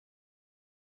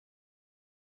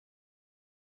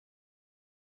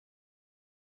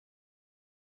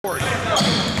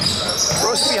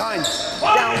Throws it behind.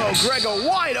 Down low. Grego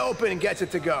wide open and gets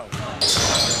it to go.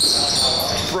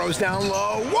 Throws down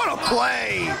low. What a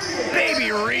play! Baby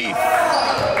Reef.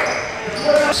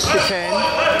 To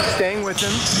 10. Staying with him.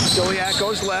 Doliak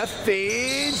goes left.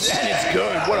 Feeds. And it's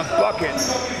good. What a bucket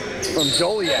from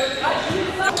Doliak.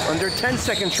 Under 10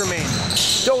 seconds remain.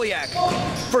 Doliak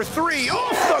for three.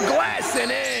 Off the glass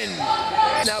and in.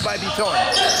 Now by Biton.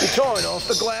 Biton off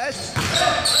the glass.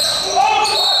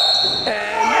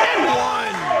 And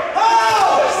one.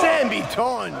 Sam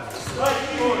Biton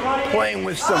playing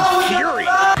with some fury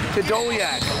to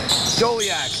Doliak.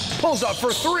 Doliak pulls up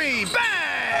for three.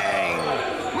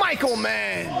 Bang! Michael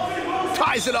Mann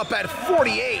ties it up at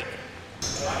 48.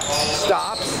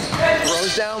 Stops.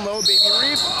 Throws down low. Baby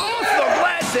Reef off the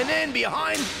glass and in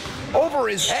behind. Over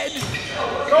his head.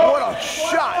 What a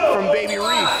shot from Baby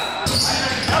Reef.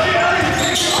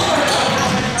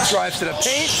 Drives to the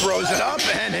paint, throws it up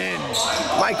and in.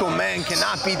 Michael Mann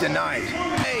cannot be denied.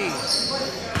 Hey,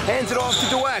 hands it off to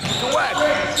Dweck.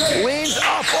 Dweck leans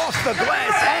up off the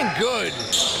glass and good.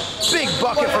 Big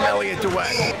bucket from Elliot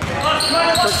Dweck.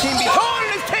 For Team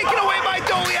Biton is taken away by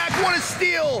Doliak. What a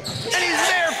steal. And he's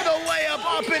there for the layup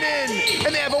up and in.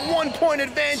 And they have a 1-point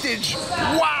advantage.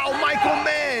 Wow, Michael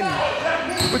Mann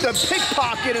with a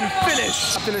pickpocket and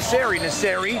finish. Up to Nasseri.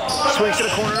 Nasseri swings to the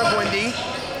corner of Gwindy.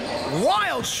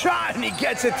 Wild shot, and he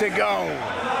gets it to go.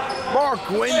 Mark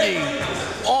Gwindy,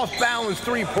 off-balance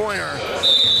three-pointer.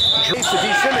 Draves to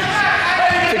D. Simmons,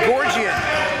 to Gorgian.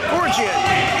 Gorgian,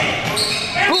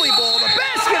 bully ball, the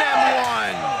basket and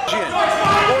one.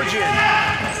 Gorgian,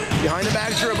 behind the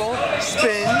back dribble,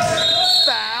 spins,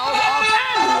 fouled, up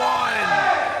and one.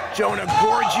 Jonah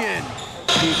Gorgian.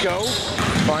 Pico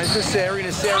finds Nasseri.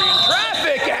 Nasseri in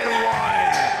traffic and one.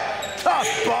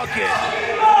 Tough bucket.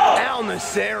 Al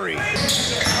Nasseri.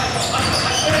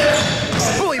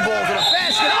 Bully ball to the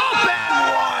basket. Up and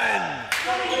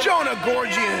one. Jonah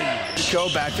Gorgian.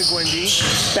 Edco back to Gwindy.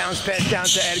 Bounce pass down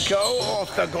to Edco.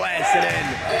 Off the glass and in.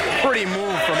 Pretty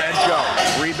move from Edco.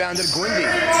 Rebounded Gwindy.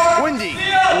 Gwindy.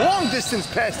 Long distance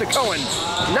pass to Cohen.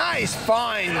 Nice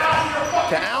find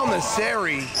to Al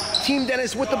Nasseri. Team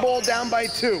Dennis with the ball down by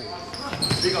 2.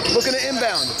 Looking to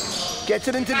inbound. Gets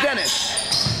it into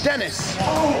Dennis. Dennis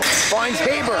finds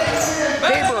Haber.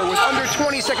 Haber with under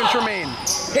 20 seconds remain.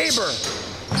 Haber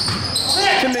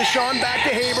to Michon, back to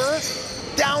Haber.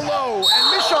 Down low,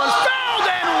 and Michon fouled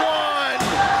and one.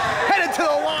 Headed to the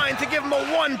line to give him a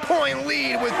 1-point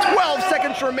lead with 12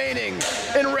 seconds remaining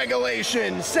in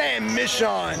regulation. Sam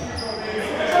Michon.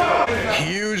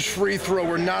 Huge free throw.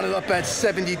 We're knotted up at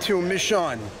 72.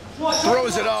 Michon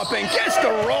throws it up and gets the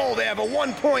roll. They have a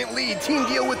 1-point lead. Team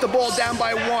Deal with the ball down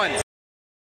by 1.